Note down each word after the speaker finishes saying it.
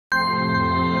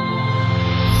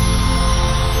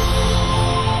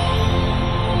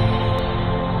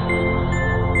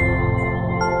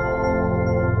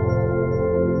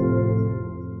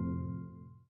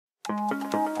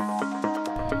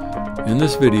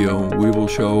this video, we will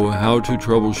show how to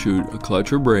troubleshoot a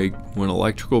clutch or brake when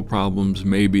electrical problems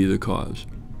may be the cause.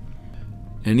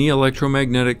 Any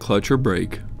electromagnetic clutch or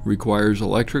brake requires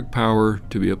electric power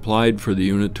to be applied for the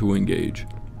unit to engage.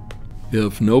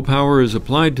 If no power is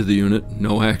applied to the unit,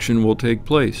 no action will take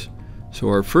place. So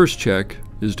our first check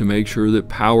is to make sure that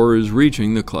power is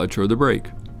reaching the clutch or the brake.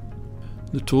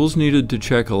 The tools needed to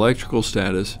check electrical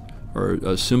status are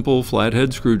a simple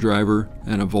flathead screwdriver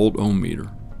and a volt-ohm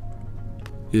meter.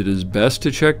 It is best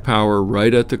to check power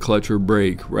right at the clutch or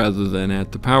brake rather than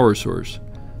at the power source.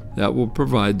 That will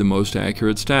provide the most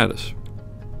accurate status.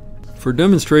 For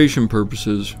demonstration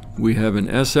purposes, we have an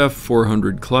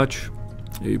SF400 clutch,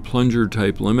 a plunger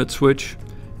type limit switch,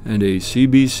 and a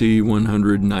CBC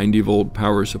 190 volt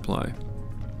power supply.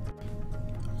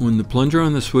 When the plunger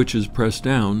on the switch is pressed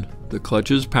down, the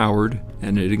clutch is powered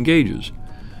and it engages.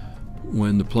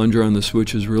 When the plunger on the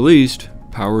switch is released,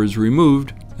 power is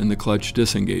removed and the clutch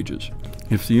disengages.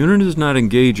 If the unit is not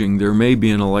engaging, there may be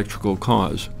an electrical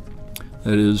cause.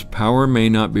 That is, power may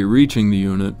not be reaching the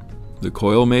unit, the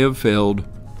coil may have failed,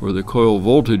 or the coil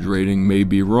voltage rating may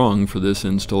be wrong for this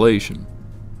installation.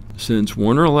 Since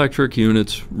Warner Electric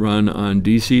units run on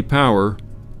DC power,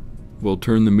 we'll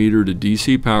turn the meter to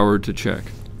DC power to check.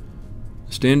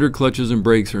 Standard clutches and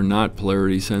brakes are not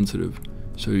polarity sensitive,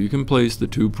 so you can place the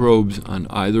two probes on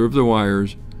either of the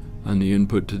wires on the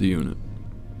input to the unit.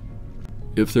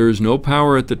 If there is no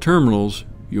power at the terminals,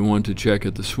 you want to check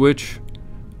at the switch,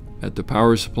 at the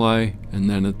power supply, and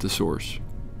then at the source.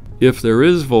 If there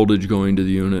is voltage going to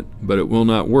the unit, but it will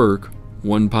not work,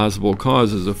 one possible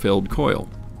cause is a failed coil.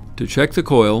 To check the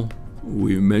coil,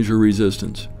 we measure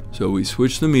resistance, so we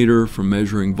switch the meter from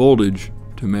measuring voltage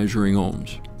to measuring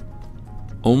ohms.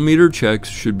 Ohm meter checks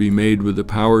should be made with the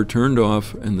power turned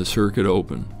off and the circuit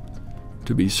open.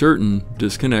 To be certain,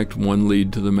 disconnect one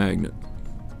lead to the magnet.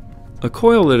 A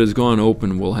coil that has gone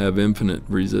open will have infinite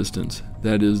resistance.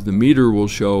 That is, the meter will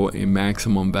show a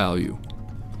maximum value.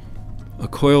 A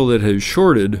coil that has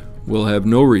shorted will have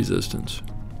no resistance.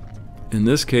 In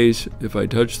this case, if I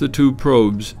touch the two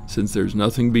probes, since there's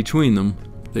nothing between them,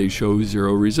 they show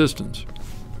zero resistance.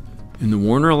 In the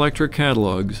Warner Electric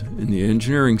catalogs, in the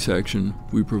engineering section,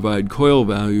 we provide coil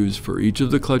values for each of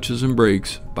the clutches and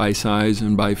brakes by size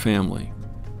and by family.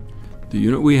 The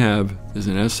unit we have is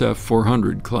an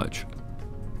SF400 clutch.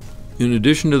 In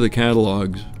addition to the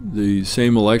catalogs, the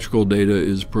same electrical data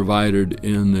is provided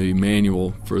in the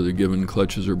manual for the given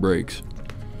clutches or brakes.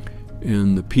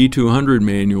 In the P200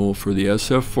 manual for the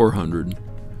SF400,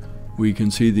 we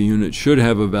can see the unit should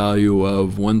have a value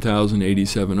of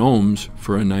 1087 ohms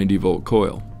for a 90 volt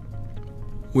coil.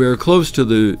 We are close to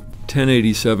the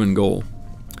 1087 goal.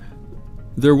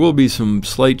 There will be some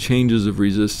slight changes of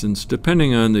resistance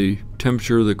depending on the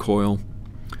temperature of the coil,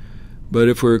 but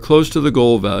if we're close to the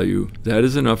goal value, that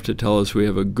is enough to tell us we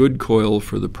have a good coil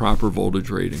for the proper voltage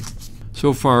rating.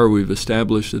 So far, we've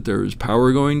established that there is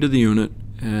power going to the unit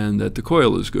and that the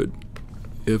coil is good.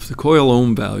 If the coil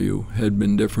ohm value had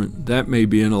been different, that may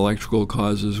be an electrical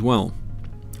cause as well.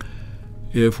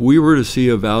 If we were to see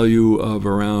a value of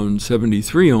around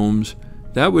 73 ohms,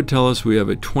 that would tell us we have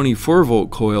a 24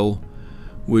 volt coil,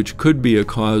 which could be a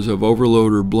cause of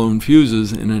overload or blown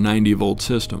fuses in a 90 volt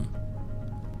system.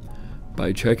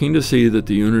 By checking to see that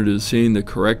the unit is seeing the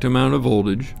correct amount of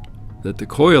voltage, that the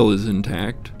coil is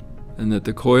intact, and that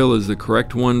the coil is the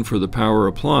correct one for the power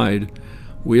applied,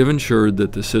 we have ensured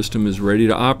that the system is ready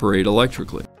to operate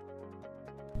electrically.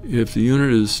 If the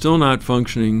unit is still not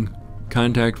functioning,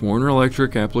 contact Warner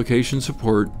Electric Application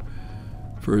Support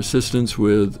for assistance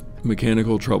with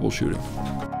mechanical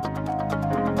troubleshooting.